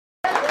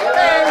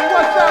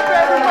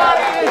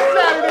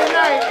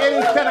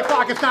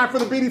time for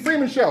the B.D.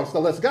 Freeman Show, so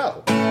let's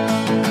go.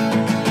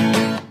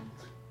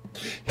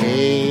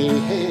 Hey,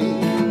 hey,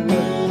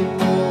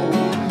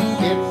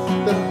 it's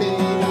the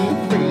B.D.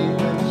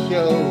 Freeman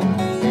Show.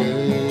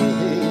 Hey,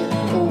 hey,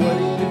 what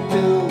do you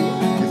do?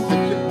 You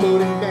sit your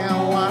booty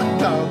down while I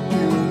talk to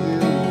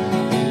you.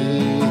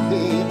 Hey,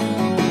 hey,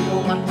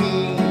 feel my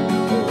team,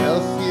 or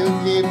else you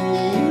give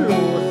me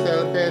low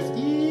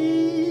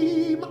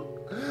self-esteem.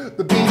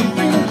 The B.D.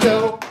 Freeman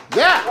Show.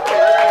 Yeah!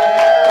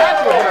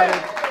 That's what it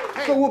is.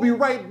 So we'll be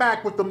right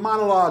back with the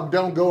monologue.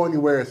 Don't go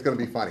anywhere. It's going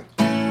to be funny.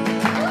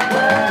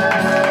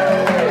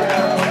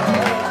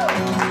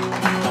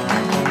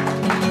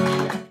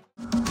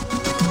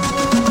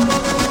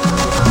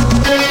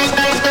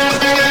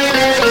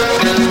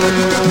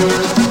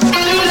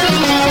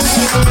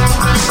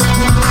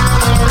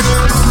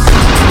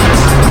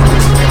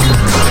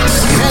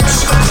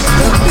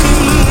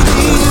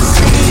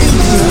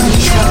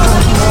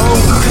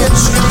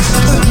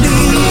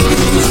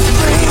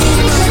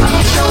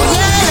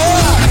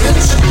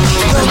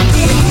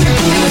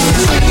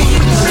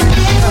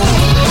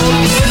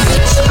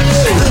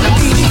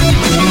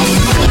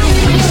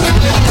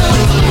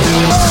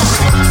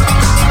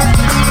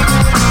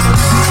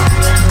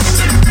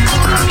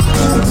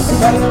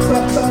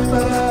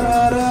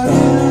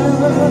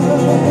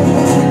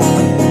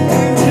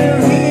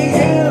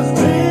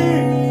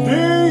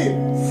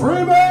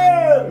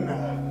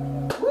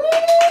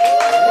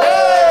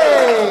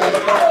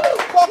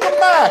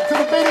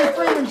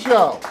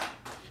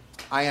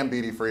 I am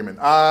B.D. Freeman.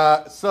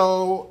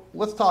 So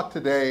let's talk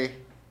today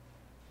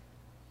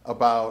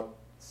about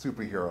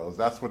superheroes.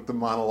 That's what the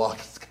monologue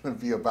is going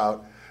to be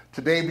about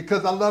today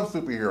because I love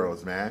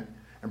superheroes, man.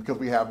 And because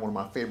we have one of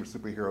my favorite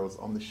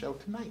superheroes on the show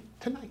tonight.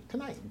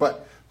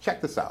 But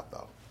check this out,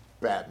 though.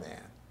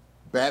 Batman.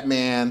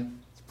 Batman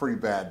is a pretty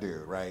bad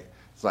dude, right?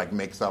 It's like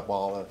makes up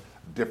all the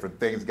different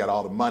things, got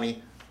all the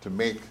money to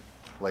make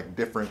like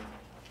different.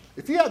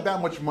 If you had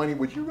that much money,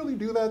 would you really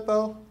do that,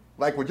 though?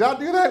 Like, would y'all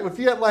do that? If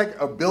you had like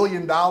 $1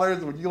 billion,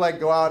 would you like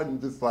go out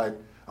and just like,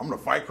 I'm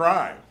gonna fight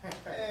crime?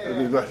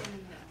 And he's like,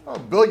 oh,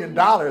 $1 billion,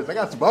 I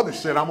got some other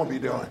shit I'm gonna be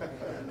doing.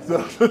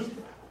 So,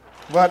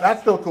 but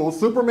that's still cool.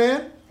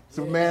 Superman's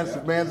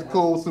a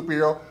cool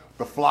superhero.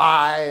 The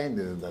fly,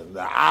 and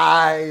the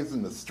eyes,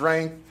 and the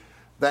strength.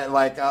 That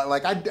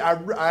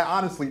I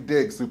honestly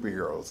dig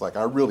superheroes. Like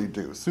I really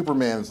do.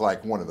 Superman's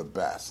like one of the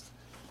best,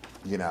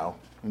 the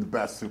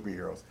best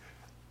superheroes.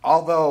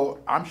 Although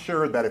I'm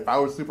sure that if I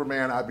was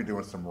Superman, I'd be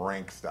doing some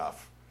rank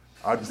stuff.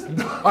 I just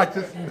know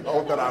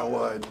that I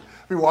would.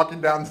 Be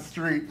walking down the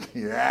street,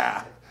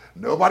 yeah.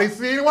 Nobody's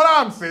seeing what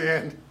I'm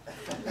seeing.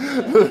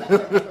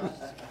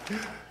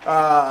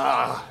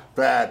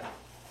 Bad.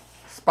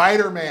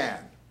 Spider-Man.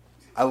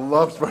 I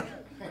love Spider-Man.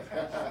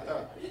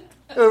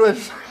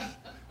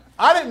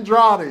 I didn't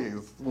draw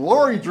these.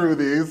 Lori drew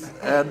these,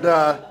 and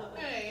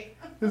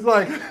it's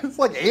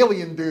like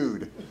alien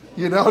dude.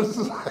 It's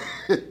just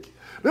like.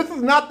 This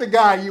is not the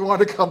guy you want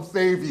to come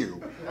save you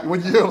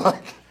when you're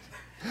like,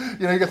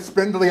 you got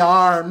spindly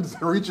arms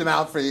reaching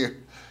out for you.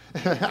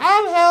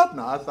 I'll help.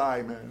 No, it's all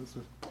right, man.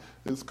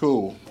 It's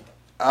cool.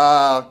 But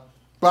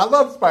I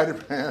love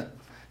Spider-Man,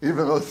 even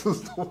though this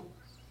is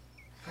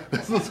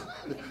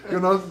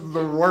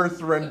the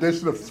worst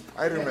rendition of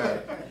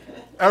Spider-Man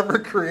ever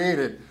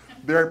created.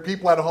 There are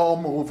people at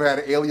home who've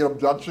had alien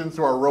abductions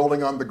who are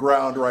rolling on the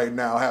ground right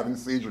now having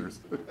seizures.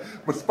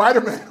 But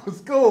Spider-Man was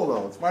cool,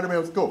 though. Spider-Man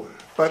was cool.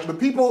 But the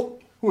people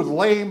who was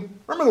lame,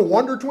 remember the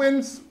Wonder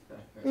Twins?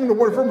 From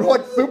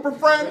like Super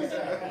Friends?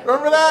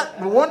 Remember that?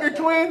 The Wonder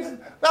Twins?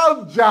 That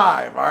was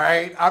jive, all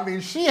right? I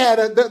mean,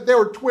 they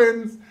were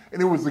twins,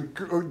 and it was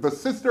the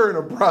sister and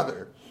a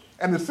brother.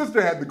 And the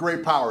sister had the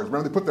great powers.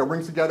 Remember they put their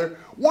rings together?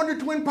 Wonder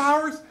Twin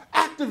powers,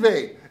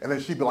 activate. And then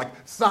she'd be like,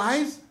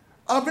 size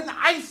of an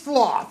ice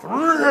sloth.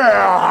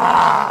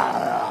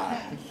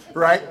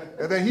 Right?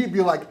 And then he'd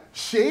be like,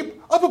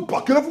 shape of a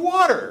bucket of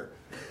water.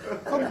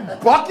 A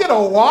bucket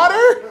of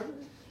water?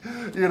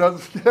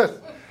 Yes.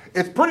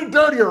 It's pretty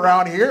dirty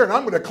around here, and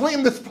I'm going to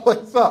clean this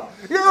place up.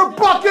 You're a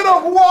bucket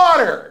of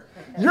water.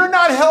 You're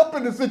not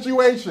helping the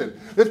situation.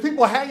 There's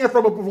people hanging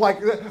from oh my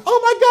God,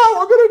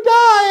 we're going to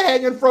die,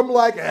 hanging from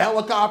like a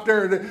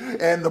helicopter,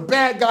 and the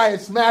bad guy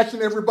is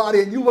smashing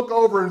everybody, and you look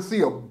over and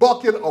see a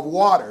bucket of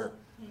water.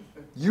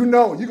 You're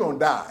going to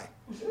die.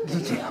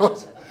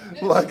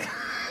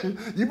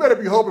 You better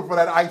be hoping for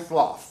that ice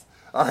sloth.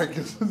 All right,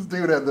 because this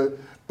dude had the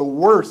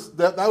worst,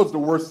 that was the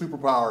worst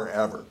superpower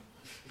ever.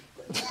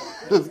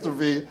 Is to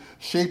be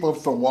shape of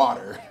some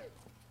water.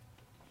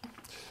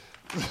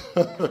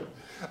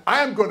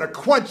 I am going to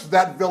quench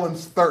that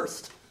villain's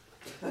thirst.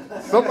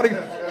 Somebody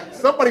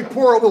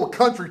pour a little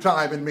country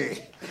time in me.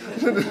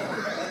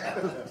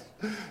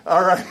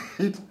 All right.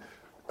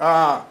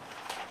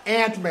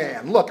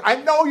 Ant-Man. Look, I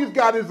know he's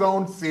got his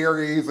own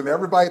series and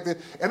everybody,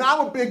 and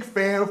I'm a big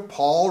fan of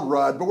Paul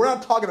Rudd, but we're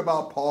not talking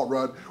about Paul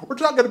Rudd. We're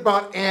talking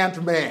about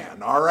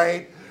Ant-Man, all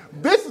right?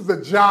 This is a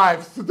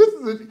jive.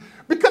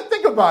 Because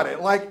think about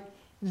it, like,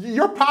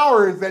 your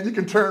power is that you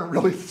can turn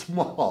really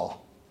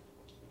small.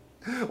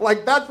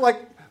 Like, that's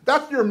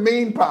That's your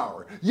main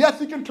power. Yes,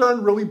 he can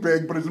turn really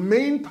big, but his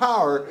main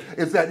power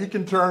is that he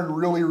can turn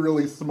really,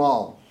 really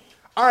small.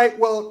 All right,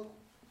 well,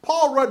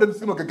 Paul Rudd doesn't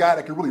seem like a guy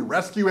that can really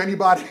rescue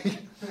anybody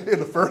in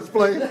the first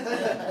place.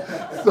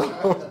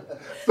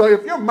 So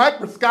if you're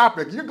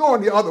microscopic, you're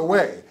going the other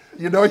way.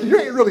 You know, you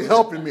ain't really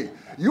helping me.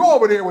 You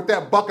over there with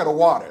that bucket of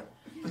water.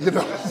 You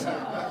know.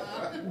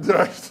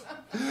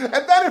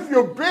 And then if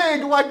you're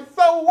big, like,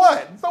 so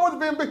what? Someone's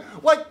being big.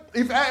 Like,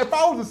 if I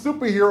was a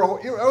superhero,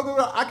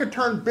 I could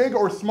turn big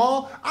or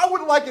small, I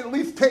would like at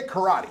least take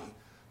karate.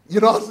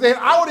 You know what I'm saying?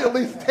 I would at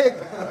least take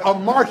a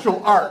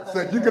martial arts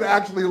that you could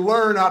actually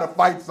learn how to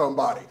fight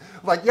somebody.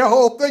 Like, your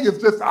whole thing is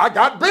just, I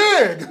got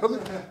big.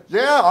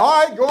 Yeah,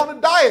 all right, go on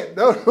a diet.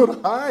 No,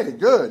 all right,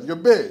 good, you're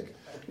big.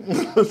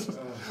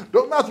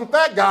 Don't mess with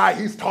that guy,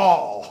 he's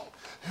tall.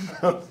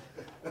 But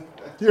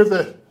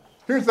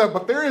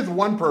there is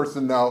one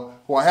person, though,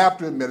 who I have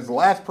to admit is the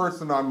last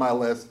person on my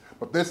list,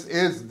 but this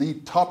is the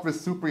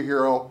toughest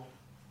superhero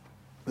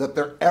that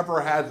there ever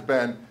has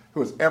been who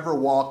has ever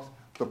walked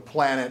the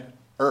planet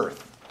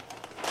Earth.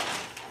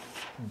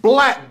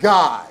 Black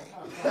guy.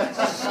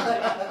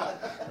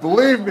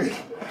 Believe me,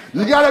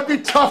 you gotta be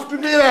tough to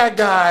be that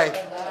guy.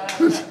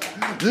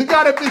 You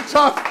gotta be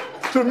tough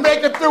to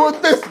make it through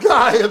what this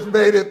guy has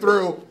made it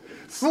through.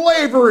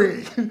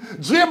 Slavery,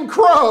 Jim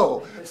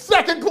Crow,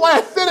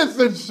 second-class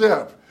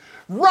citizenship,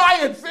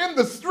 riots in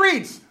the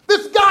streets.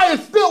 This guy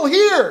is still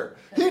here.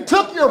 He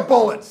took your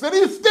bullets, and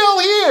he's still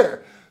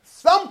here.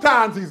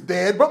 Sometimes he's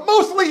dead, but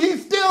mostly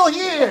he's still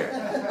here.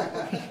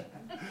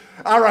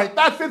 All right,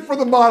 that's it for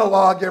the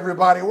monologue,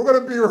 everybody. We're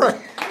going to be right.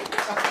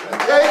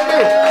 Stay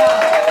in.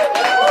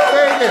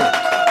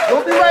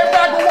 We'll be right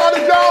back with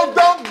Walter Jones.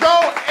 Don't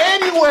go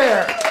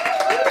anywhere.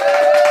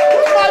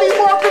 Mighty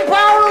Morphin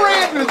Power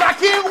Rangers. I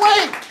can't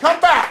wait. Come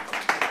back.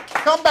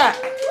 Come back.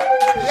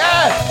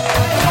 Yes.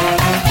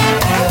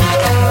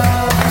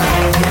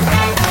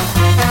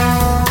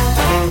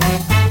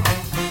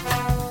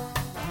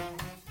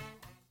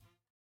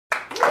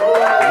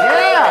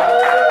 Yeah.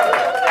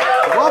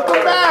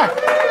 Welcome back.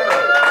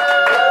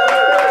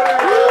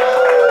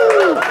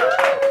 Woo.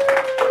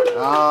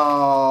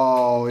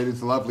 Oh, it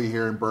is lovely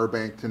here in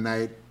Burbank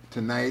tonight.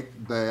 Tonight,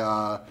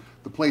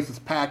 the place is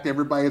packed.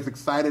 Everybody is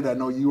excited. I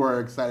know you are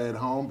excited at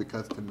home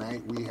because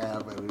tonight we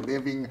have a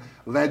living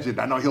legend.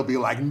 I know he'll be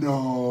like,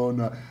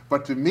 no.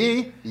 But to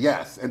me,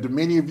 yes. And to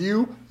many of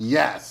you,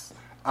 yes.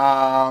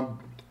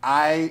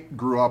 I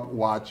grew up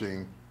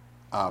watching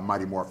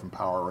Mighty Morphin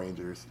Power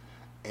Rangers,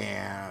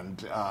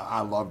 and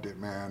I loved it,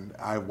 man.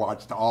 I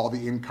watched all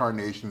the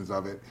incarnations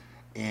of it,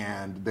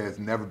 and there's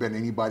never been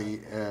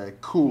anybody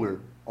cooler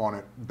on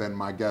it than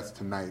my guest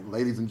tonight.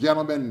 Ladies and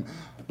gentlemen,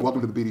 welcome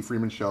to the B.D.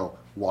 Freeman Show,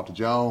 Walter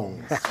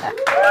Jones. Yes. How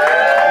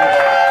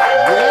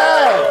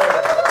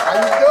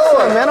you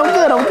doing? Man,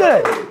 I'm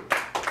good.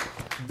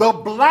 The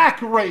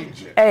Black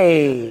Ranger.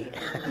 Hey.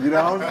 You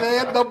know what I'm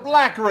saying? The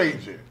Black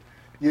Ranger.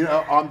 You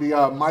know, on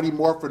the Mighty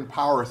Morphin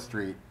Power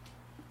Street,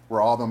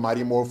 where all the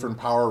Mighty Morphin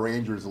Power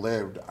Rangers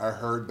lived, I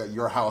heard that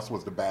your house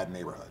was the bad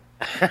neighborhood.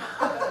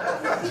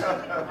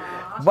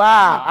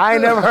 Wow, I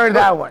ain't never heard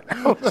that one.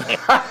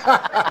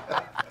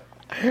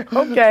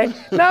 Okay.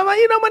 No,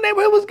 you know, my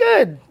neighborhood was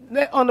good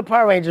on the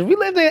Power Rangers. We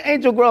lived in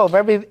Angel Grove.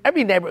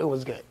 Every neighborhood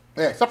was good.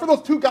 Yeah, except for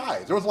those two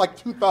guys. There was like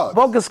two thugs.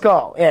 Boca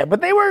Skull, yeah. But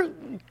they were,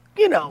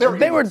 you know,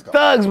 they were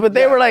thugs, but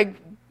they were like,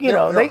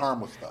 they're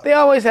harmless thugs. They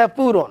always had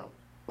food on them.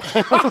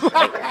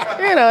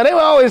 You know, they were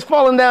always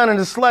falling down in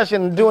the slush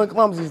and doing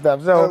clumsy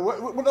stuff. So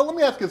let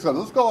me ask you something.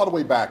 Let's go all the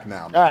way back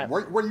now. All right.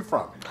 Where are you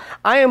from?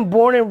 I am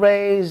born and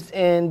raised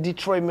in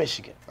Detroit,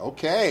 Michigan.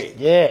 Okay.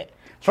 Yeah.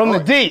 From the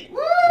D.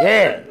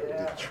 Yeah.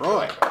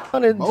 Detroit.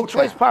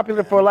 Detroit's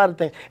popular for a lot of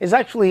things. It's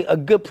actually a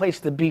good place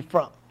to be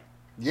from.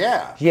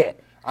 Yeah. Yeah.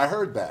 I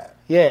heard that.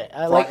 Yeah.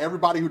 For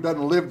everybody who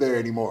doesn't live there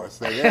anymore.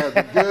 Say, yeah,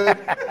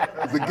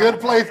 it's a good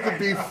place to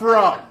be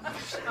from.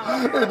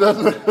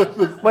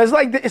 But it's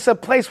like, it's a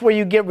place where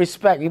you get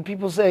respect.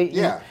 People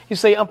say, you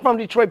say, I'm from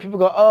Detroit. People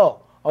go,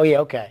 oh yeah,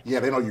 okay.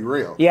 Yeah, they know you're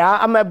real. Yeah,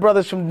 I met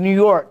brothers from New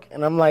York,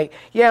 and I'm like,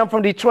 yeah, I'm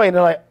from Detroit. And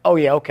they're like, oh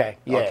yeah, okay.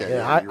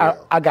 Yeah,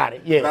 I got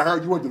it, yeah. And I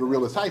heard you went to the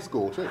realest high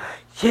school, too.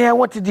 Yeah, I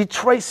went to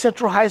Detroit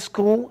Central High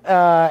School.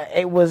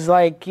 It was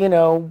like,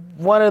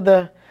 one of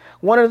the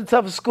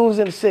toughest schools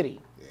in the city.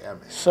 Yeah,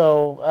 man.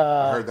 So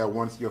I heard that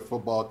once your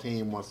football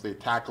team, once they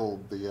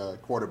tackled the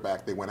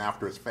quarterback, they went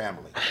after his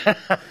family.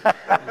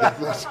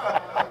 That's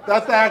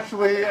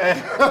actually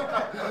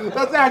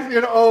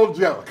an old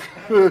joke.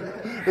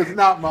 It's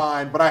not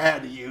mine, but I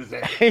had to use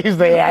it. He's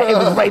like, yeah, it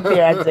was right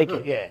there. I take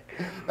it. Yeah.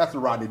 That's a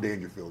Rodney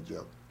Dangerfield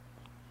joke,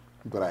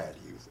 but I had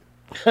to use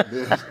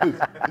it.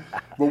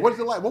 But what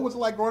was it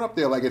like growing up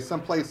there? Like at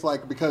some place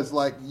because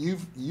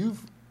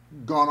you've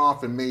gone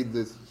off and made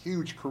this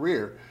huge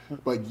career,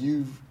 but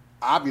you've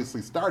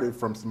obviously started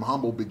from some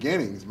humble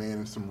beginnings,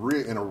 man,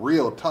 in a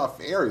real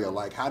tough area.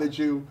 Like, how did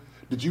you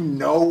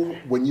know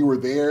when you were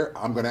there,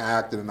 I'm going to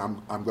act and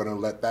I'm going to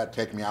let that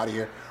take me out of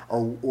here,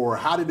 or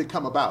how did it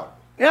come about?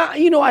 Yeah,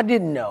 I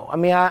didn't know. I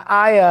mean,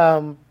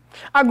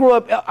 I grew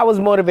up, I was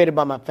motivated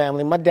by my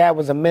family. My dad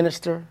was a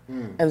minister.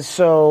 And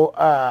so,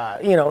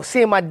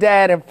 seeing my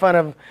dad in front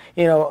of,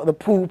 the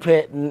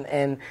pulpit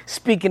and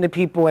speaking to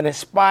people and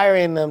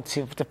inspiring them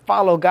to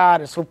follow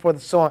God and so forth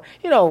and so on.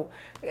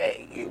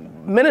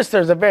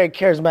 Ministers are very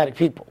charismatic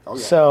people. Oh,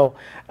 yeah. So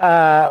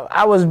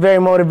I was very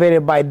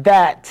motivated by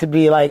that to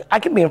be like, I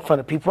can be in front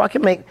of people. I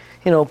can make,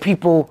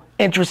 people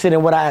interested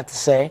in what I have to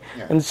say.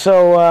 Yeah. And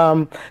so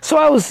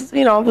I was,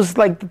 I was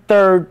like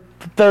the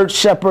third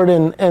shepherd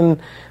in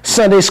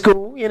Sunday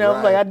school,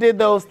 Right. like I did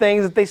those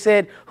things. If they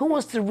said, who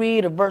wants to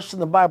read a verse in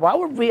the Bible, I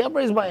would read, I'd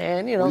raise my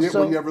hand, Were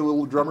you ever a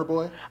little drummer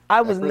boy?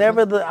 I was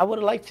never I would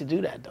have liked to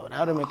do that though. That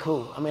would have been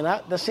cool. I mean,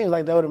 that seems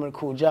like that would have been a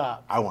cool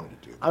job. I wanted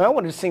to do that. I mean, I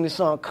wanted to sing the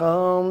song,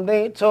 Come,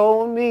 They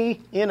Told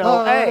Me, hey,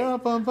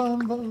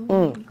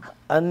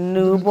 a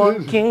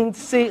newborn king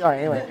sing. All right,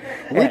 anyway.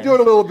 We do it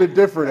a little bit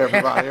different,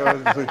 everybody.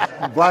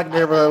 Black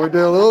neighborhood, we do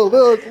it a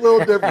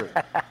little different.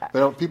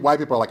 White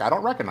people are like, I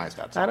don't recognize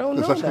that song. I don't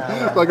know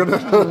that. Like,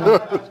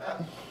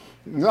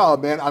 no,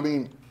 man. I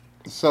mean,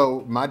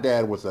 so my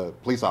dad was a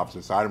police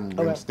officer, so I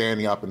remember him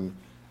standing up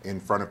in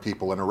front of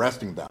people and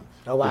arresting them.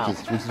 Oh, wow.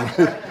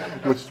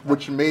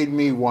 Which made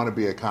me want to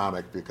be a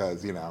comic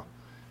because,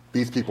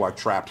 these people are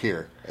trapped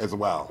here as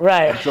well.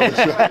 Right.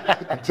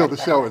 Until the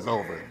show is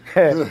over.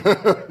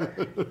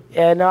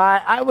 Yeah, no,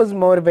 I was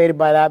motivated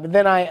by that. But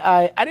then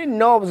I didn't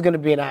know I was going to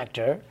be an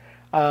actor.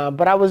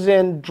 But I was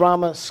in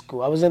drama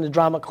school. I was in the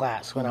drama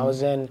class when I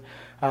was in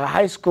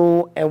high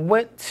school and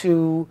went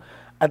to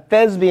a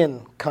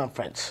thespian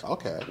conference.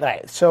 Okay.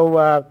 Right. So,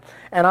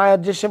 and I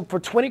auditioned for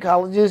 20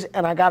 colleges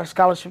and I got a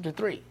scholarship to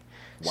 3.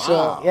 Wow.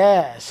 So,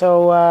 yeah.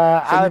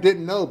 So, you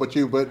didn't know, but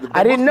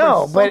I didn't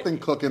know, but something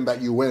cooking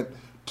that you went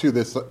to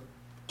this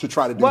to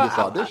try to do this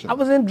audition. I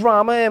was in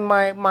drama, and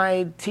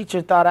my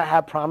teacher thought I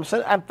had promise.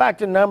 In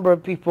fact, a number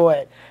of people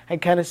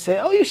had kind of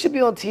said, "Oh, you should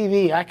be on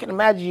TV." I can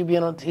imagine you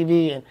being on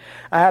TV. And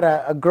I had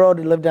a girl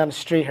that lived down the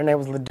street. Her name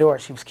was Ladora.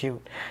 She was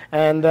cute,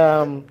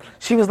 and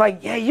she was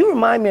like, "Yeah, you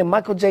remind me of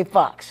Michael J.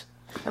 Fox."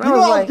 And I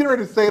was getting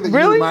ready to say that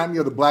really? You remind me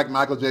of the black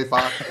Michael J.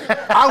 Fox.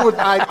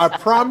 I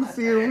promise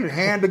you,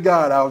 hand to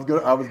God, I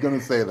was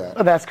gonna say that.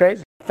 Oh, that's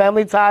crazy.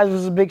 Family Ties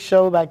was a big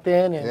show back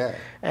then,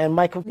 and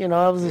Michael,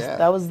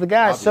 that was the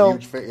guy. I was a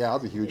huge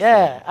fan.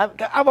 Yeah,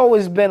 I've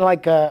always been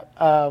like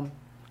a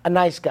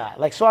nice guy.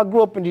 Like, so I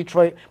grew up in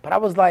Detroit, but I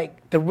was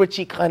like the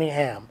Richie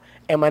Cunningham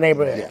in my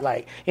neighborhood. Yeah.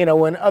 Like,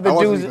 when other I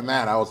wasn't dudes. even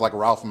that. I was like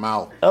Ralph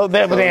Mal. Oh,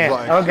 there, So it was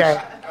man.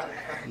 Okay.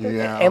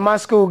 Yeah. In my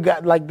school,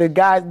 there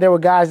were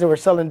guys that were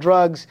selling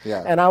drugs,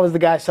 and I was the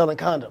guy selling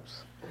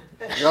condoms.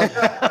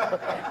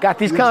 Got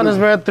these condoms,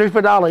 man, 3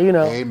 for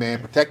 $1, Hey, man,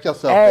 protect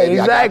yourself, Hey, baby.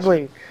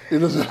 exactly.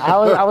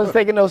 I was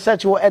taking those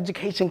sexual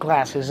education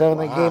classes, and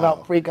they gave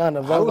out free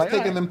condoms. I was like,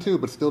 taking them too,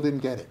 but still didn't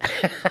get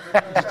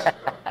it.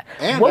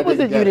 And what was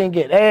it you didn't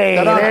get? Hey,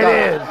 there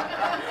it is.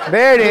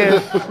 There it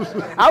is.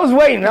 I was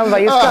waiting. I was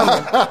like, it's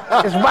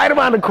coming. It's right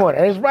around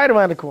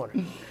the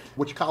corner.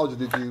 Which college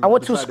did you I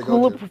went to a decide to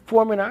school go of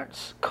performing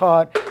arts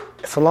called,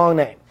 it's a long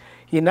name,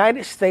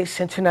 United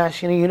States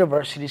International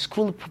University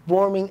School of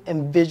Performing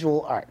and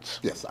Visual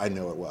Arts. Yes, I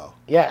know it well.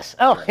 Yes.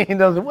 Oh, he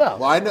knows it well.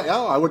 Well, I know.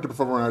 Oh, I went to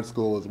performing arts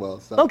school as well.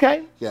 So.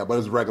 Okay. Yeah, but it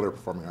was regular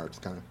performing arts,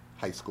 kind of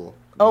high school.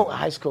 Oh,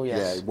 high school,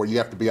 yes. Yeah, where you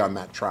have to be on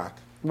that track.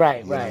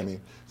 Right, You know what I right.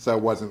 mean? So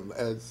it wasn't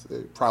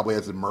probably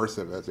as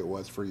immersive as it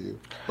was for you,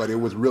 but it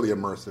was really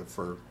immersive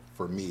for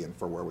me and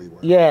for where we were.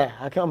 Yeah,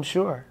 I'm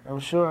sure.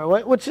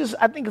 Which is,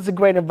 I think, it's a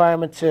great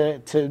environment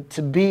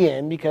to be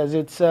in because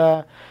it's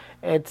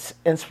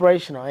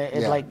inspirational.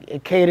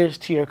 It caters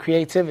to your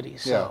creativity.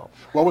 So. Yeah.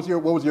 What was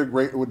your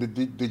great?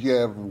 Did you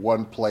have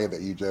one play that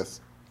you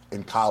just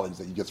in college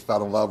that you just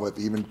fell in love with?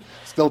 Even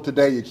still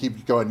today, you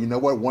keep going. You know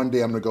what? One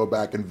day I'm going to go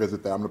back and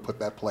visit that. I'm going to put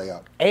that play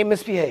up. Ain't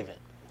Misbehaving.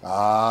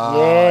 Ah,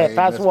 Yeah, Ain't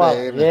Fats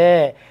Waller.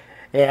 Misbehaving.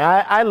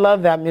 Yeah. I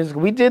love that music.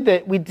 We did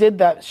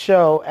that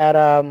show at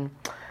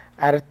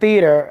a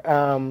theater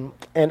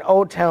in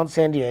Old Town,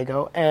 San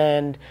Diego,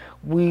 and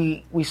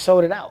we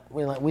sold it out.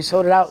 We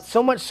sold it out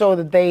so much so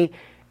that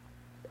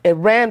it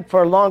ran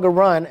for a longer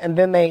run, and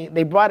then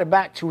they brought it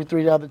back 2 or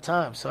 3 other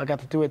times. So I got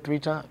to do it 3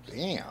 times.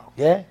 Damn.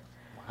 Yeah.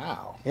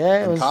 Wow.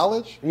 Yeah. In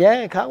college?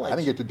 Yeah, in college. I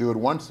didn't get to do it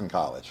once in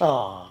college.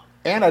 Oh.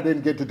 And I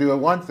didn't get to do it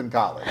once in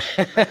college.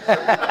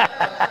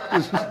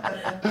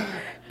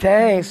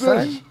 Dang,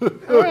 son.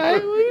 All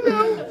right,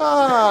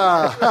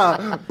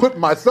 Put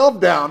myself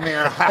down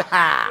there.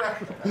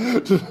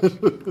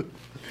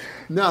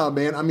 No,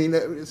 man. I mean,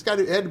 it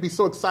had to be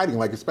so exciting.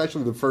 Like,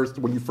 especially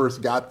when you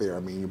first got there.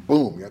 I mean,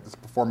 boom, you're at this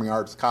performing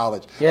arts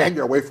college, and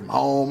you're away from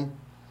home.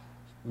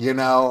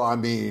 I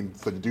mean,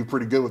 so you do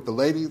pretty good with the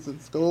ladies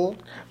at school.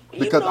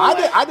 Because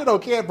I did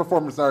okay at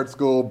performance arts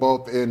school,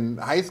 both in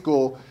high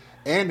school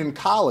and in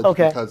college.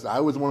 Okay. Because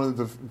I was one of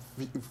the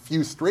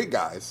few straight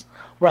guys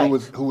Right.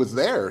 who was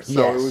there.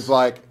 So Yes. it was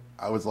like.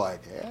 I was like,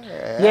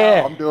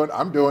 yeah,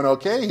 I'm doing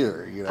okay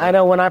here. I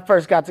know when I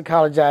first got to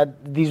college, I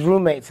had these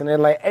roommates, and they're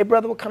like, "Hey,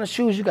 brother, what kind of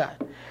shoes you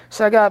got?"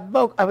 So I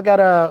got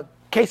a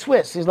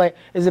K-Swiss. He's like,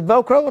 "Is it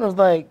Velcro?" And I was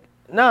like,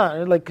 "Nah."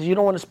 They're like, "Cause you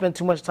don't want to spend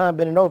too much time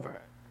bending over."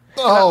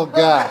 Oh,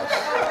 gosh.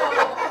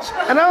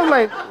 And I was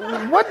like,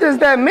 what does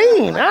that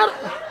mean?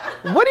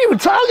 What are you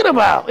talking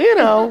about? You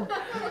know.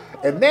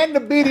 And then the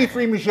B.D.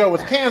 Freeman show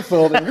was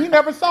canceled, and we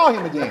never saw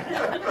him again.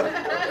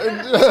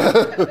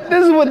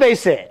 This is what they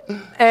said.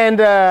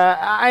 And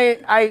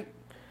I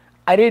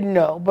didn't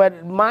know, but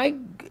in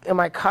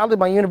my college,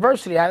 my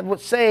university, I would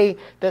say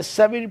that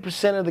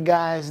 70% of the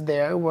guys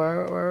there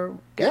were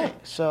gay. Yeah.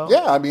 So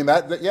yeah, I mean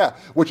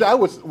which I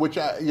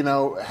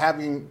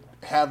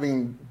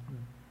having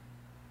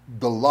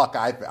the luck,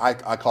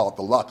 I call it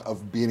the luck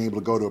of being able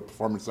to go to a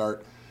performance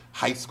art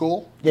high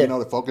school,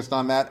 that focused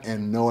on that,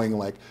 and knowing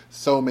like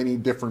so many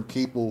different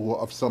people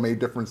of so many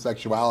different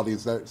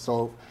sexualities that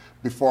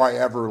before I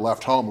ever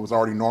left home, it was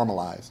already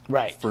normalized.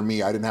 Right. For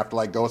me, I didn't have to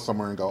like go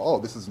somewhere and go, oh,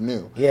 this is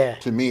new. Yeah.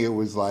 To me, it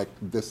was like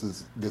this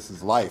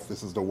is life.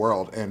 This is the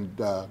world. And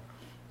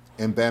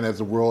then as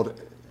the world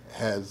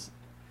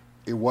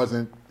it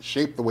wasn't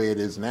shaped the way it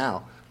is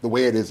now. The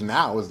way it is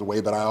now is the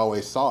way that I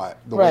always saw it.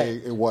 The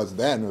way it was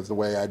then was the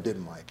way I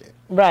didn't like it.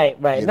 Right.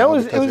 Because it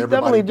was everybody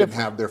definitely didn't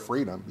different. have their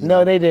freedom.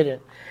 No, they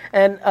didn't.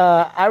 And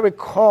I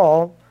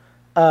recall,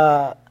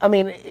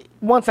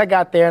 once I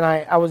got there and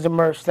I was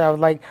immersed, I was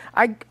like,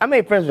 I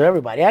made friends with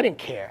everybody. I didn't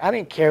care. I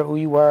didn't care who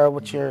you were, I'm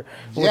just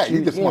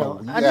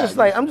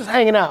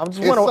hanging out.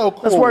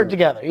 Let's work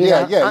together.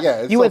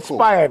 You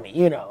inspire me,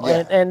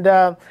 Yeah. And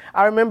I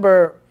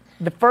remember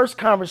the first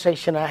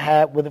conversation I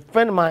had with a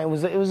friend of mine, it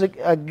was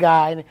a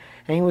guy, and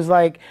he was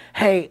like,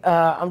 hey,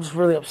 I'm just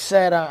really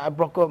upset. I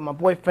broke up with my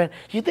boyfriend.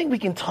 Do you think we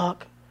can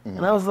talk? Mm-hmm.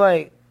 And I was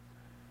like,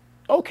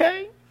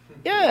 okay.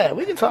 Yeah,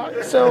 we can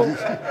talk. So, all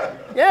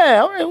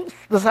right,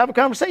 let's have a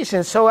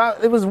conversation. So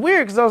it was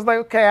weird because I was like,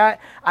 okay,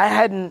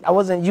 I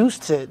wasn't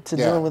used to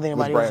dealing with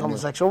anybody who was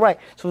homosexual, right?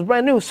 So it was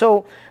brand new.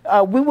 So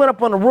we went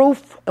up on the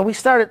roof and we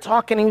started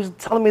talking. He was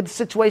telling me the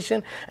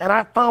situation, and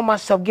I found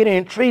myself getting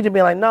intrigued and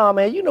being like, nah,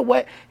 man, you know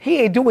what? He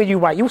ain't doing you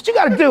right. What you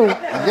got to do?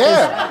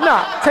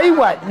 Tell you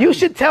what, you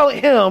should tell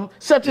him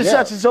such and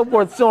such and so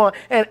forth and so on.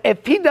 And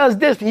if he does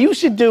this, then you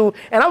should do.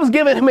 And I was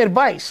giving him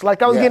advice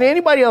like I was giving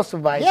anybody else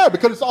advice. Yeah,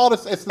 because it's all the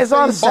same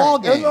ball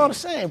game. It's all the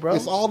same, bro.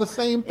 It's all the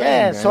same thing.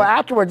 Yeah. Man. So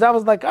afterwards, I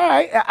was like, all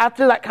right.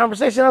 After that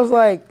conversation, I was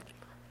like,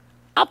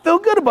 I feel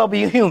good about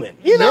being human.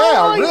 Really.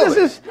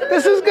 This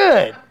is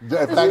good.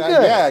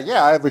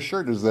 I have a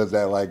shirt that says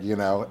that, like,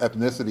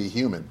 ethnicity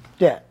human.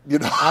 Yeah.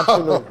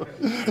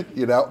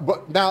 Absolutely.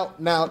 But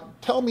now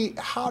tell me,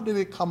 how did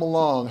it come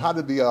along? How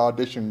did you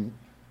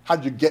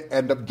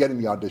end up getting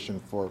the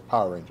audition for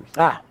Power Rangers?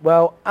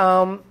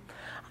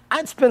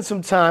 I'd spent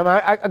some time.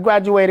 I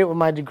graduated with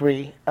my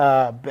degree,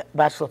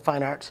 Bachelor of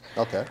Fine Arts.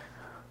 Okay.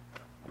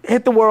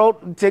 Hit the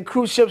world, did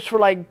cruise ships for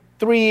like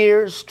 3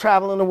 years,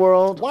 traveling the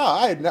world. Wow,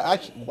 I had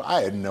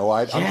no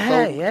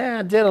idea.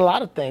 I did a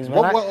lot of things,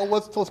 man.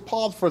 Let's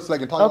pause for a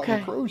second. Talk about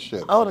the cruise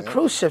ships. Oh, the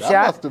cruise ships.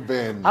 That must have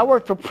been. I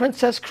worked for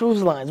Princess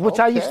Cruise Lines, which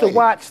I used to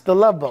watch The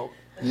Love Boat.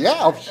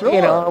 Yeah, I'm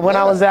sure. When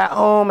I was at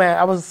home and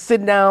I was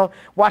sitting down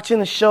watching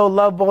the show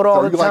Love Boat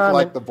all the time.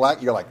 Like the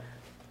black, you're like.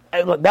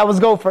 Hey, look, that was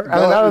Gopher.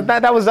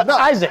 That was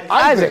Isaac.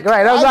 Isaac,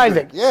 right? That was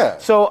Isaac. Yeah.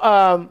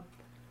 So,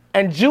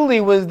 and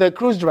Julie was the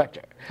cruise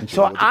director.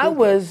 So I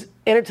was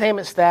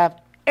entertainment staff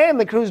and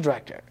the cruise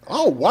director.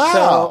 Oh wow!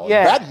 So,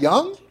 that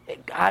young?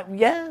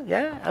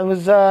 It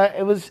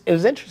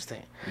was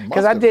interesting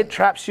because I did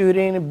trap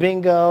shooting and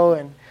bingo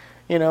and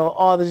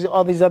all these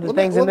other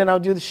things, and then I'll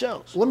do the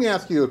shows. Let me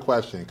ask you a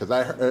question because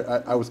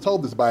I was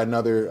told this by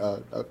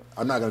another.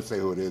 I'm not going to say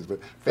who it is, but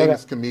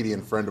famous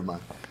comedian friend of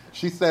mine.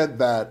 She said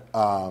that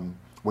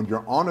when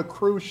you're on a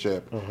cruise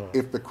ship,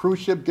 if the cruise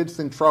ship gets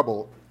in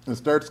trouble and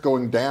starts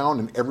going down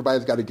and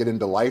everybody's got to get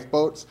into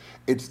lifeboats,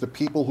 it's the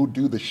people who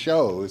do the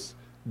shows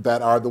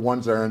that are the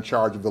ones that are in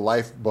charge of the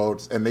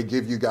lifeboats, and they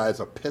give you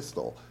guys a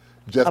pistol.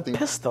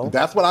 Pistol?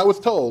 That's what I was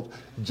told,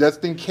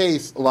 just in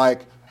case,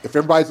 like, if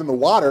everybody's in the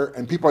water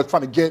and people are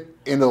trying to get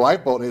in the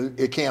lifeboat and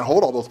it can't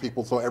hold all those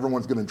people, so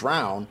everyone's going to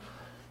drown,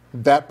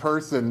 that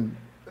person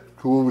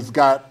who's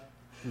got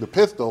the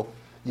pistol,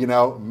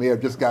 may have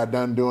just got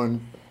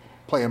done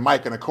playing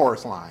Mike in a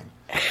chorus line,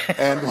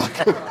 and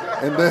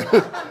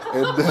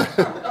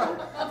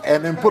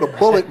then put a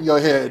bullet in your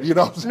head. You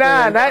know what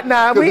I'm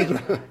saying?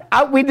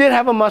 We did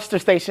have a muster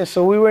station,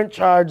 so we were in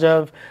charge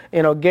of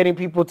getting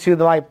people to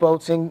the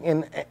lifeboats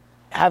and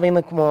having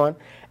them come on.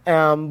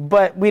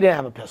 But we didn't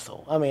have a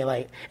pistol. I mean,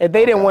 like, if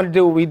they didn't want to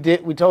do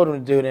what we told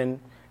them to do, then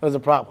it was a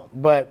problem.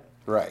 But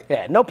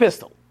no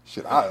pistol.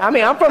 Shit,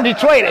 I'm from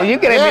Detroit, and you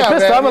get me a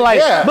pistol. I'm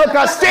like, look,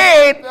 I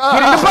said,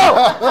 get in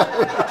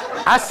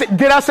the boat.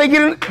 Did I say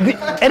get in?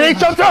 It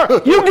ain't your turn.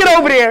 You get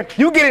over there.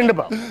 You get in the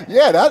boat.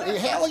 Yeah,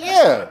 hell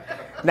yeah.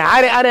 Nah,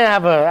 I didn't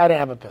have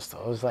a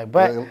pistol. It was like,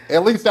 but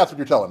at least that's what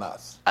you're telling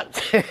us. I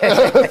didn't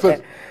have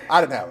it.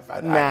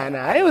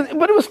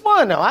 But it was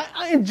fun though.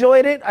 I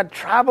enjoyed it. I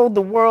traveled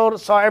the world,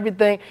 saw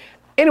everything.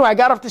 Anyway, I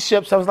got off the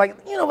ship, so I was like,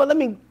 you know what? Let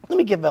me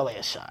give LA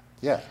a shot.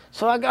 Yeah.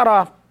 So I got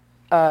off.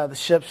 the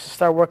ships,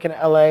 started working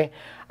at LA.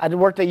 I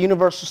worked at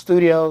Universal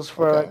Studios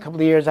for a couple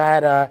of years.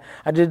 I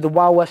did the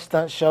Wild West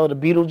Stunt Show, the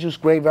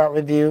Beetlejuice Graveyard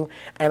Review,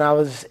 and I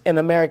was in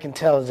American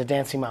Tail as a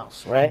dancing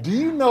mouse, right? Do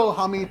you know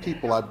how many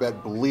people I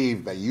bet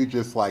believe that you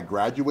just like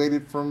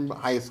graduated from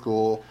high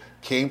school,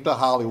 came to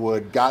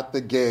Hollywood, got the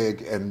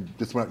gig, and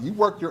just went? You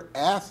worked your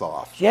ass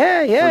off. For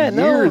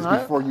years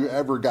before you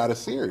ever got a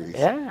series.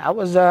 Yeah, I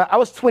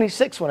was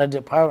 26 when I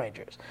did Power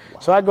Rangers. Wow.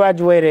 So I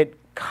graduated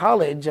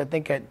college, I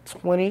think at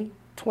 20.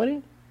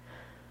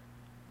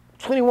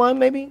 21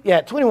 maybe?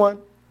 Yeah, 21.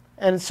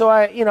 And so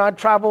I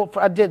traveled,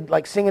 I did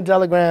like singing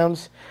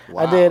telegrams.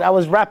 Wow. I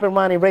was rapping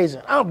Ronnie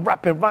Raisin. I'm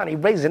rapping Ronnie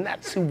Raisin,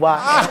 that's who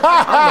I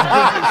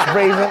am.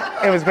 Raisin.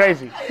 It was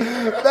crazy.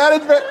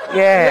 That is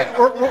yeah.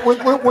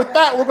 With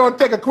that, we're going to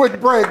take a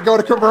quick break, go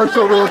to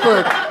commercial real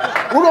quick.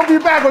 We're going to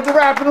be back with the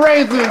Rapping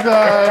Raisins in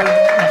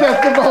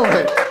just a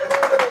moment.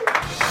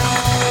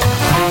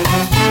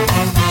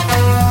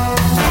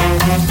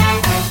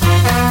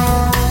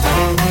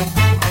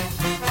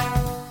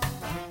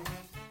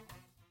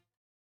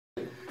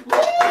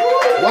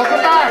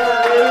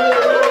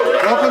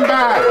 Welcome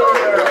back.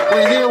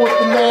 We're here with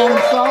the man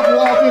himself,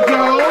 Walter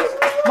Jones,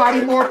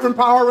 Mighty Morphin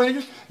Power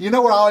Rangers. You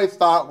know what I always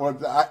thought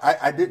was,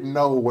 I didn't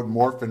know what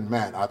morphin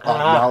meant. I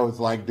thought y'all was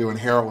like doing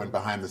heroin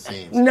behind the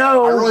scenes.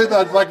 No. I really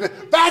thought it's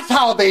like, that's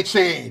how they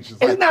change.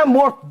 It's not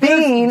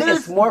morphine,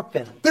 it's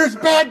morphin. There's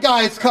bad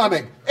guys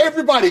coming.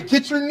 Everybody,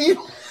 get your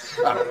needle.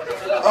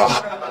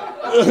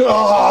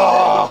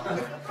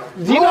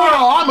 You know,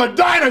 I'm a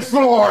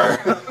dinosaur.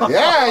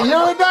 Yeah,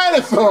 you're a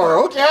dinosaur.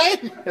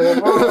 Okay.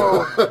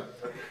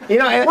 You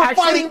know, we're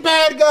fighting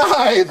bad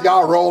guys.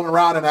 Y'all rolling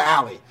around in the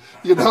alley.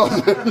 You know.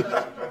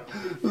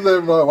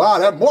 Wow,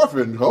 that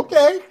morphin.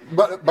 Okay,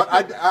 but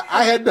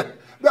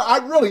I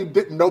really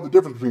didn't know the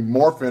difference between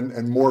morphin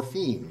and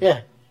morphine.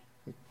 Yeah.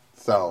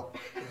 So,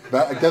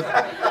 I guess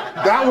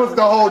that was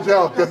the whole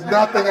joke. There's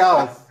nothing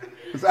else.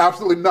 There's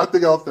absolutely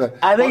nothing else there.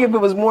 I think if it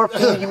was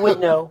morphine, you would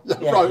know.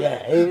 Y'all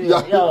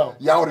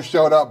would have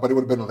showed up, but it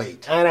would have been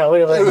late. I know,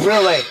 it would have been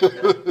real late.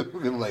 It would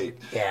have been late.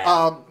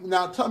 Yeah.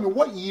 Now, tell me,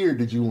 what year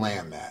did you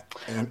land that?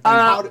 And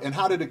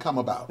how did it come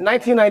about?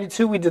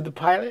 1992, we did the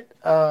pilot.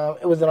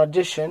 It was an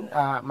audition.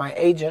 My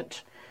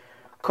agent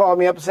called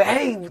me up and said,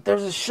 hey,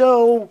 there's a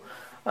show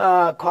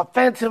called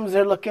Phantoms.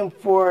 They're looking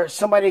for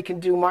somebody who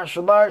can do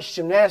martial arts,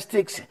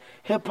 gymnastics,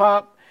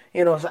 hip-hop,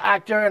 as an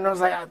actor. And I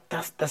was like,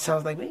 that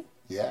sounds like me.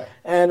 Yeah.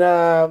 And,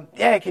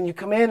 can you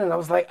come in? And I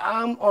was like,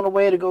 I'm on the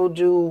way to go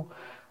do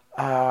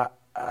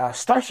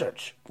Star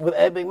Search with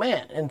Ed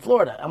McMahon in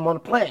Florida. I'm on a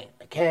plane.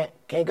 I can't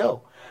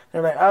go.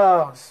 They're like,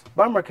 oh, it's a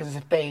bummer, because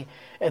if the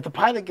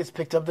pilot gets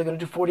picked up, they're going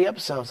to do 40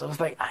 episodes. I was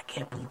like, I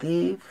can't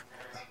believe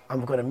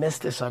I'm going to miss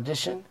this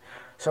audition.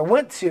 So I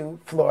went to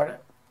Florida,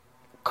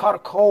 caught a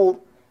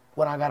cold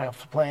when I got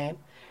off the plane,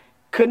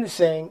 couldn't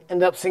sing,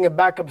 ended up singing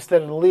backup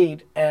instead of the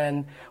lead,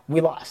 and we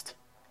lost.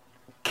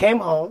 Came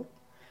home.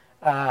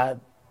 After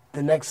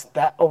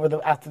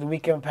the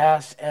weekend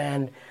passed,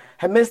 and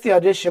had missed the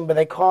audition, but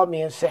they called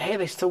me and said, hey,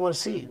 they still want to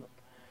see you.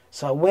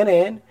 So I went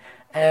in,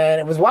 and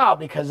it was wild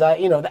because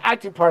the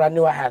acting part I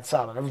knew I had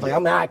solid. I was like,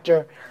 I'm an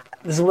actor.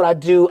 This is what I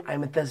do.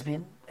 I'm a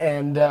thespian.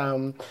 And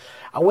I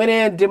went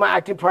in, did my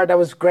acting part. That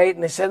was great.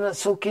 And they said,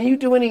 so can you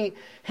do any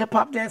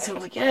hip-hop dancing? I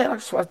was like, yeah.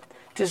 So I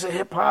did some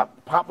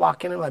hip-hop, pop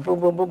locking, and like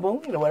boom, boom, boom,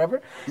 boom,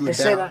 whatever. They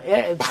said,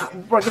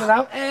 working it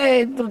out.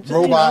 Hey,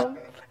 robot.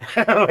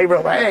 Like,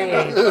 bro,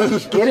 hey,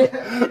 get it?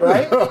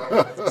 Right?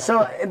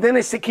 So then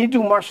they said, can you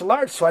do martial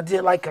arts? So I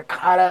did like a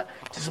kata,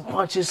 just some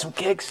punches, some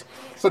kicks.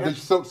 So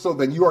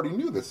then you already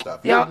knew this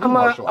stuff. Yeah,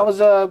 I was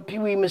a Pee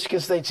Wee Michigan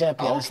State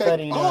champion. Okay. I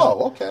studied.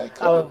 Okay.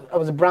 Cool. I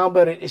was a brown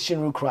belt at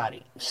Ishinru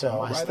Karate.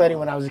 So I studied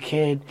when I was a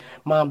kid.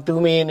 Mom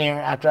threw me in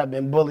there after I'd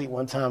been bullied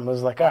one time. I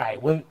was like, all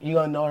right, you're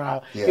gonna know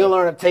how you'll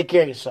learn how to take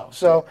care of yourself.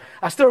 So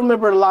I still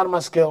remember a lot of my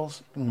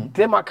skills.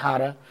 Did my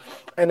kata,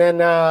 and then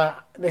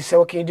they said,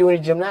 well, can you do any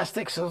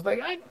gymnastics? So I was like,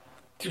 I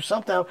do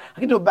something. I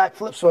can do a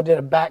backflip. So I did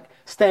a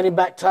standing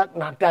back tuck,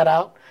 knocked that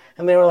out.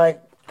 And they were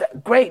like,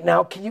 great,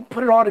 now can you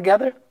put it all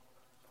together?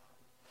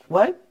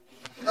 What?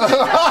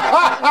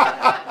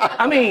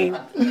 I mean,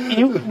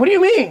 what do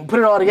you mean, put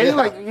it all together?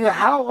 Yeah. You're like,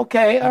 how?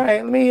 Okay, all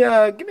right, let me,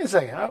 give me a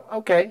second.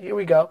 Okay, here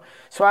we go.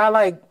 So I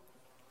I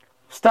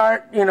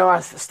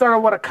started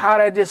with a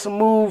kata, I did some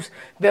moves,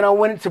 then I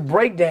went into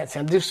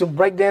breakdancing. I did some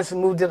breakdancing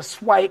moves, did a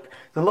swipe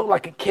that looked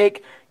like a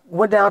kick,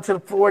 went down to the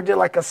floor, did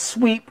like a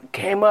sweep,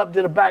 came up,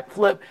 did a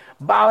backflip,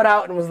 bowed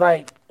out, and was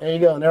like, there you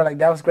go. And they were like,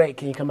 that was great,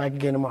 can you come back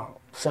again tomorrow?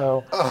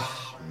 So,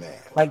 man.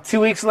 Like 2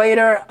 weeks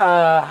later,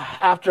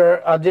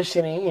 after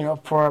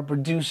auditioning, for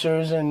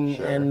producers and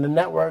the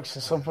networks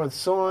and so forth and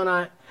so on,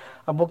 I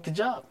booked the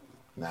job.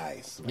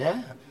 Nice. Man.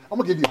 Yeah. I'm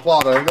gonna give you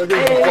applause.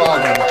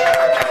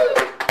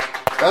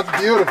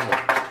 That's beautiful.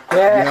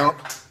 Yeah.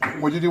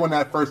 What'd you do when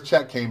that first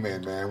check came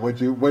in, man? What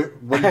did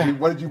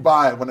you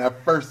buy when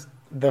that first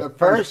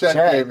check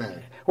came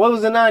in? Well, it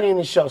was a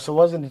non-union show,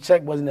 so the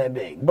check wasn't that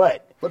big,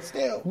 but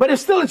still. But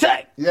it's still a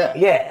check. Yeah.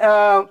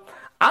 Yeah.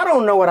 I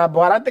don't know what I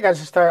bought. I think I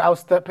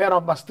was paying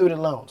off my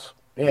student loans.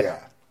 Yeah.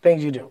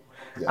 Things you do.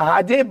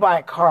 I did buy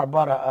a car. I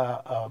bought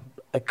a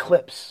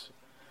Eclipse,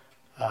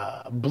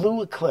 a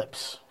blue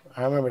Eclipse.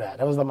 I remember that.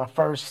 That was like my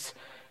first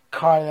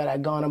car that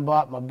I'd gone and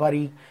bought. My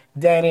buddy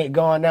Danny had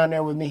gone down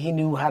there with me. He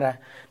knew how to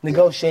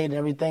negotiate and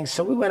everything.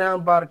 So we went out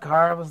and bought a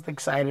car. I was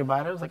excited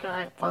about it. I was like, all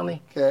right,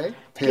 finally. Okay.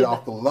 Paid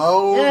off the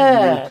loan.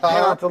 Yeah,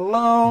 paid off the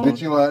loan. Did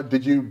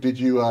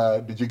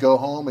you go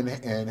home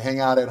and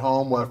hang out at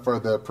home for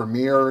the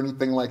premiere or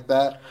anything like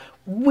that?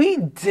 We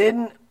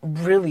didn't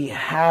really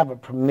have a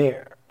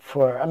premiere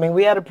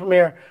we had a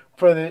premiere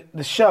for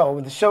the show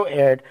when the show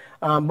aired,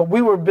 but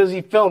we were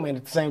busy filming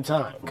at the same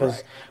time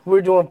because we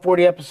were doing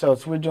 40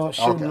 episodes. We were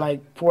shooting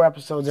like 4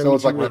 episodes every 2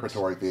 weeks. So it's like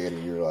repertory theater.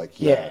 You're like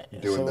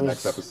doing the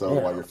next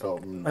episode while you're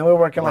filming, and we're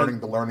working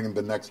learning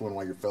the next one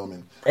while you're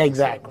filming.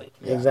 Exactly.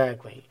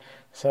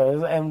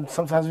 So and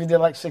sometimes we did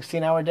like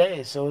 16-hour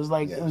days. So it was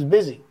like it was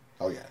busy.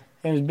 Oh yeah.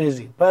 It was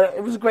busy, but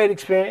it was a great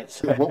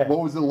experience. What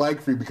was it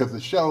like for you? Because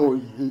the show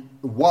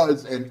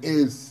was and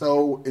is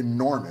so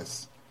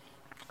enormous.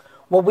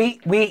 Well, we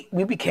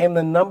became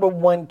the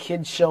 #1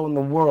 kids show in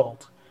the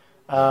world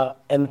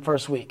in the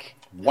first week.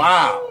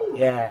 Wow.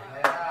 Yeah.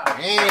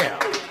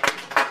 Damn.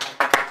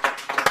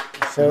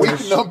 So week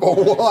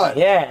 #1.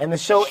 Yeah, and the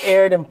show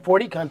aired in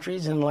 40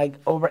 countries in like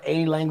over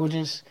 80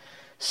 languages.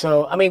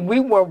 So, I mean, we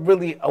weren't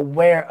really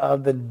aware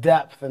of the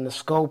depth and the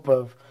scope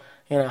of,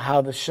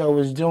 how the show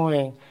was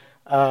doing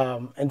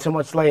until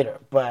much later.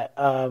 But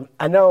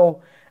I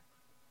know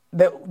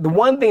that the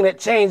one thing that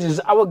changed is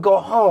I would go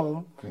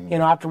home,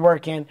 after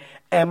working,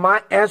 and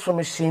my answering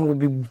machine would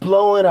be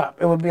blowing up.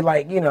 It would be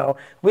like,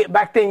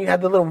 back then you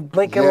had the little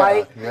blinking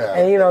light,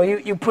 and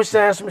you push the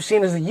answering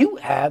machine and you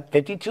have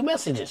 52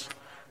 messages.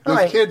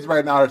 Those kids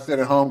right now are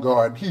sitting at home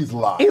going, he's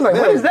lying. He's like,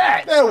 what is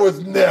that? That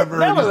was never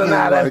That was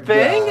not a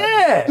thing,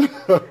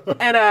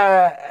 And,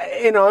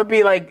 it'd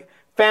be like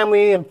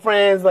family and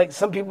friends, like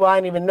some people I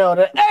didn't even know.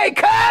 Hey,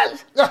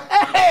 cuz!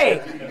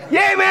 Hey!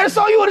 Yeah, man, I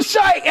saw you on the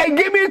site. Hey,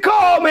 give me a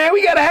call, man.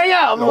 We got to hang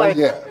out.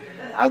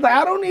 I was like,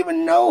 I don't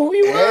even know who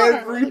you are.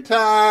 Every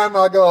time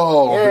I go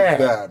home, it's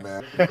that,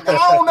 man.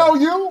 I don't know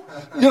you.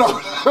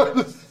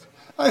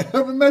 I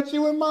haven't met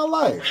you in my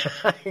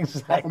life.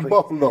 Exactly. From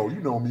Buffalo, you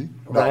know me.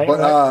 Right,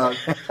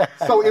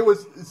 so it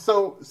was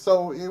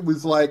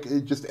like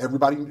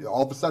everybody.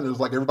 All of a sudden, it was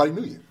like everybody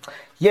knew you.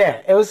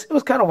 Yeah, it was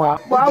kind of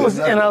wild. Well, I was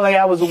in LA.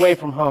 I was away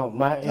from home.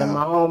 My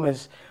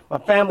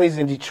family's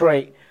in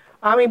Detroit.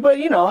 I mean, but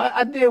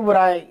I did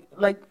what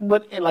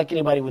like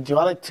anybody would do.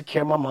 I took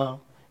care of my mom.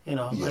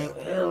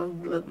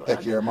 Take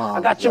care of mom.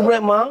 I got your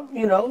rent, mom.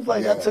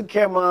 I took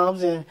care of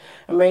moms and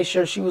made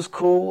sure she was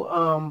cool.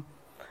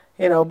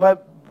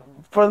 But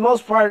for the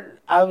most part,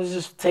 I was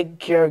just taking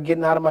care of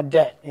getting out of my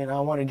debt. I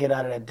wanted to get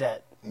out of that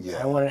debt.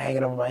 Yeah. I wanted to hang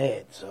it over my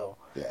head. So.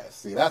 Yeah.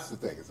 See, that's the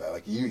thing. Is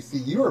that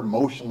you're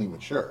emotionally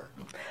mature.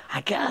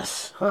 I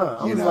guess, huh?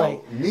 I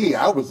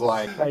was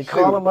like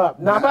call them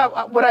up.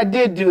 Now, what I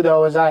did do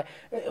though is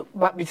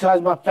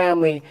besides my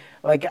family,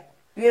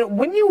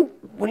 when you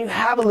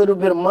have a little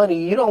bit of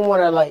money, you don't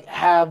want to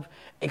have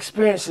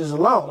experiences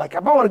alone. Like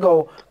if I want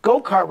to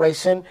go kart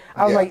racing,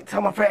 I was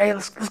tell my friend, hey,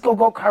 let's go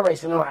kart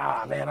racing. And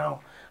I'm like, man, I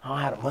don't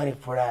have the money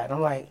for that. And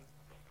I'm like,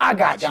 I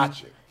got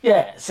you.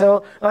 Yeah.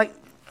 So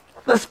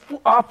let's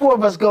all 4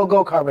 of us go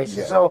kart racing.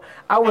 Yeah. So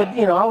I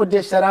would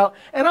dish that out,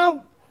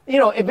 and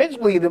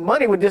eventually the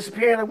money would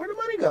disappear. And where'd the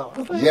money go?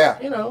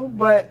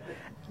 But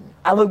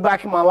I look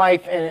back in my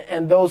life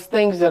and those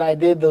things that I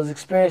did, those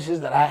experiences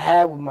that I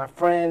had with my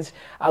friends,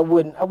 I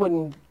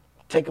wouldn't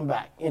take them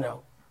back.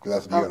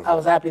 That's beautiful. I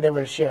was happy they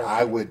were sharing.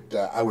 I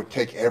would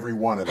take every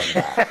one of them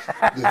back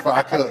if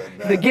I could.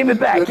 Man. Give it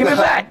back. Give it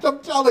back. I'm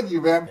telling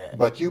you, man. Yeah.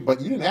 But you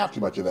didn't have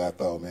too much of that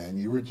though, man.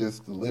 You were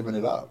just living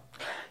it up.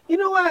 You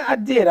know what I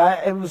did?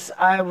 I was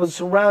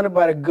surrounded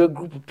by a good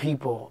group of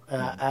people.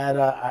 I had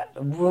a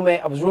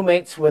roommate. I was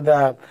roommates with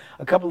a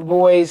couple of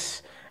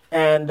boys,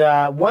 and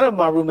one of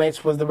my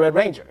roommates was the Red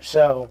Ranger.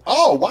 So.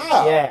 Oh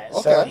wow. Yeah.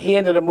 Okay. So he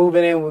ended up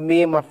moving in with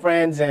me and my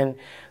friends, and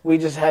we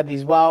just had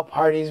these wild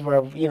parties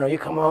where you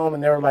come home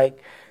and there were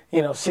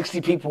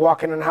 60 people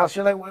walking in the house.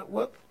 You're like,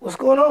 what's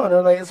going on?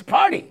 They're like, it's a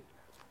party.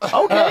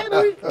 Okay,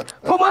 let me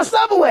put my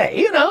stuff away.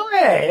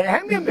 Hey,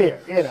 hand me a beer.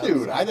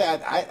 Dude, I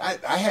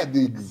had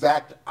the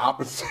exact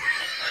opposite.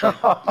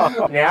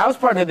 Yeah, I was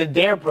part of the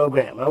DARE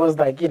program. I was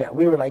like,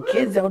 we were like,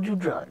 kids don't do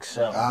drugs.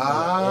 So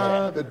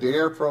the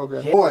DARE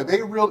program. Yeah. Boy,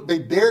 they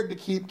dared to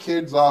keep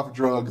kids off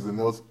drugs, and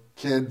those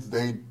kids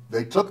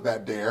they took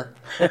that dare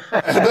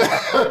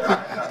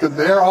because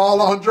they're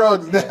all on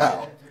drugs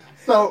now.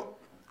 So.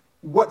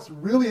 What's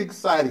really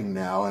exciting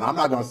now, and I'm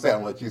not going to say it,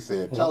 I'll let you say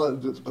it. Tell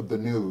us the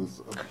news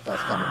that's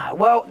coming.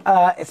 Well,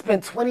 it's been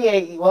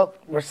 28. Well,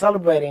 we're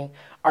celebrating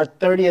our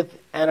 30th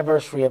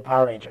anniversary of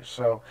Power Rangers.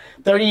 So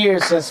 30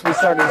 years since we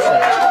started the show.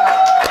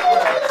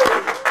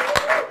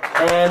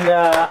 And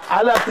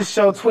I left the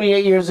show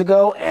 28 years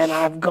ago, and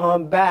I've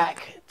gone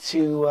back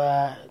to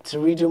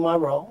redo my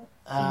role.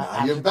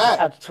 You're back.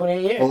 After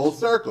 28 years. Full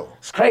circle.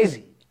 It's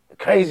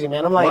crazy,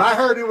 man. I'm like, when I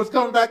heard it was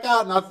coming back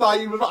out and I saw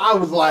I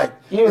was like,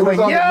 it was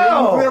on yo!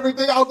 The news and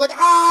everything. I was like,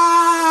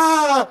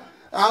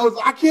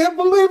 I can't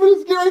believe it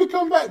is Gary to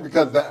come back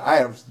because I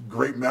have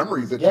great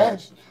memories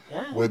attached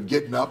with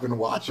getting up and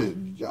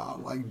watching y'all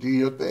like do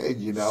your thing,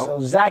 you know.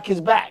 So Zach is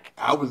back.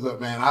 I was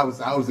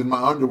in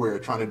my underwear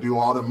trying to do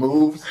all the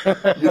moves, you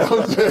know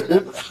what I'm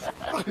saying?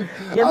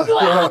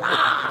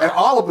 And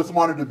all of us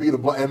wanted to be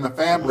in the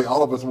family,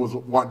 all of us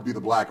wanted to be the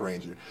Black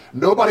Ranger.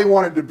 Nobody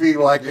wanted to be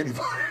like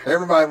anybody.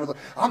 Everybody was like,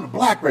 I'm the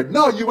Black Ranger.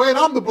 No, you ain't.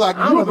 I'm the Black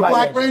Ranger. You were the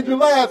Black Ranger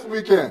last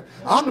weekend.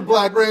 I'm the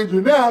Black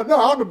Ranger now.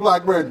 No, I'm the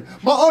Black Ranger.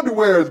 My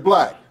underwear is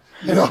black.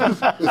 You know, it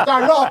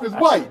started off as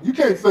white. You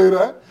can't say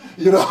that,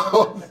 you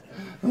know.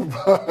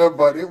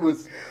 But it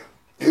was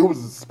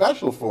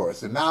special for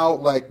us, and now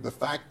like the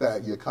fact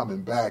that you're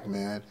coming back,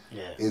 man,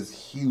 is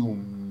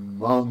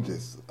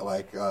humongous.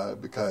 Like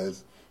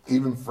because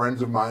even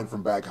friends of mine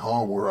from back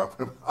home were up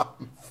on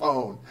the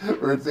phone,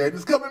 were saying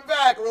it's coming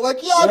back. We're like,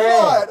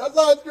 I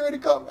saw it's ready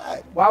to come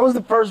back. Well, I was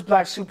the first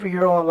Black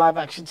superhero on live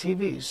action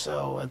TV,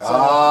 so it's.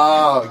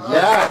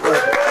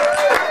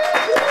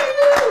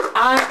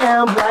 I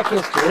am Black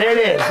history. There it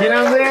is. You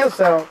know what I'm saying?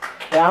 So.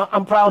 Yeah,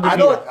 I'm proud to be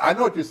there. I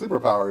know what your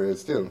superpower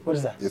is, too. What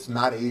is that? It's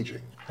not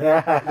aging.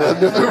 I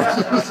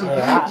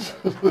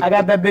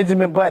got that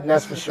Benjamin Button,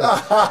 that's for sure.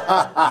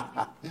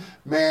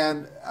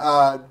 Man,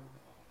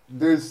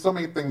 there's so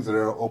many things that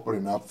are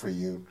opening up for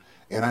you.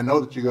 And I know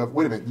that you have,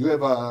 you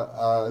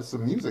have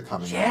some music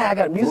coming out. Yeah, I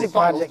got a music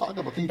project. Can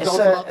you tell us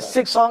about that? It's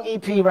a 6-song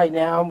EP right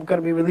now. I'm going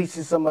to be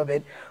releasing some of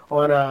it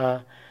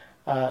on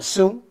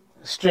soon.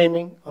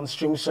 Streaming on the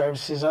streaming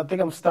services. I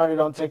think I'm started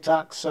on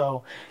TikTok,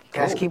 so you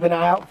guys keep an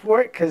eye out for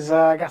it because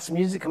I got some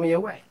music coming your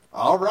way.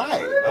 All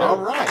right.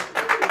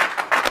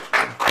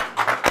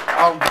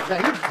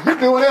 You're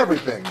doing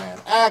everything, man.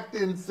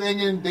 Acting,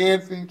 singing,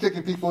 dancing,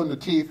 kicking people in the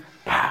teeth.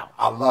 Wow.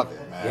 I love it,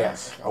 man.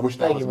 Yes. I wish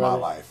that was my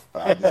life.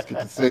 I just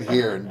get to sit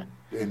here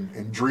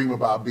and dream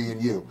about being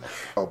you.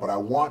 But I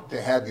want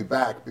to have you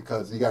back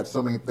because you got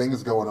so many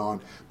things going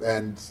on,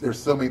 and there's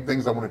so many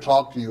things I want to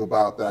talk to you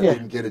about that I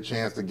didn't get a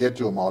chance to get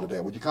to them all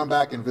today. Would you come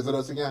back and visit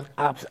us again?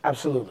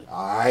 Absolutely.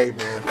 All right,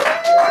 man.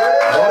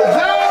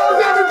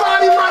 Jones,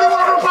 everybody, Mighty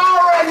Morphin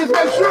Power Rangers,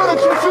 make sure that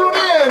you tune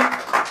in.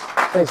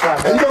 Thanks, Rob.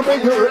 And you're gonna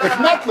it's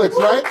Netflix,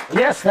 right?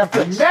 Yes,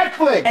 Netflix.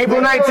 Netflix.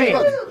 April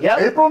 19th. Yep.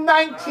 April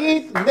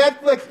 19th,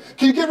 Netflix.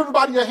 Can you give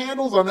everybody your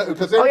handles on it?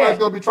 Because everybody's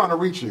going to be trying to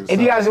reach you.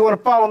 If you guys want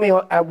to follow me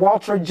at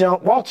Walter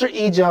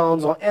E.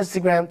 Jones on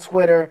Instagram,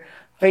 Twitter,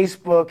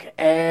 Facebook,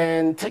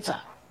 and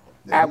TikTok.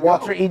 At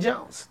Walter E.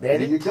 Jones.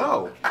 There you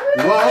go.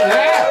 Well,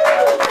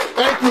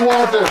 thank you,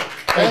 Walter.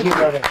 Thank you,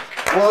 brother.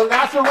 Well,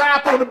 that's a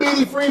wrap on the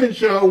B.D. Freeman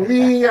Show.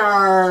 We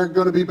are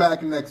going to be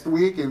back next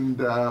week and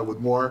with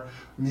more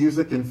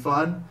music and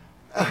fun.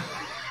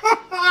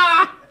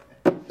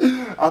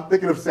 I'm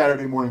thinking of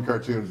Saturday morning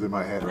cartoons in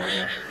my head right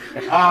now.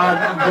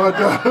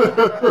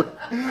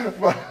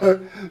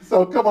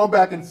 So come on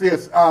back and see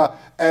us.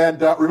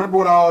 And remember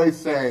what I always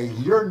say,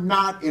 you're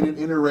not in an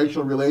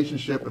interracial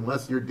relationship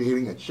unless you're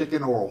dating a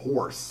chicken or a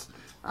horse.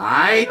 All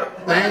right?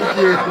 Thank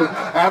you.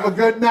 Have a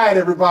good night,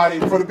 everybody.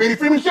 For the B.D.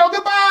 Freeman Show,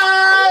 goodbye.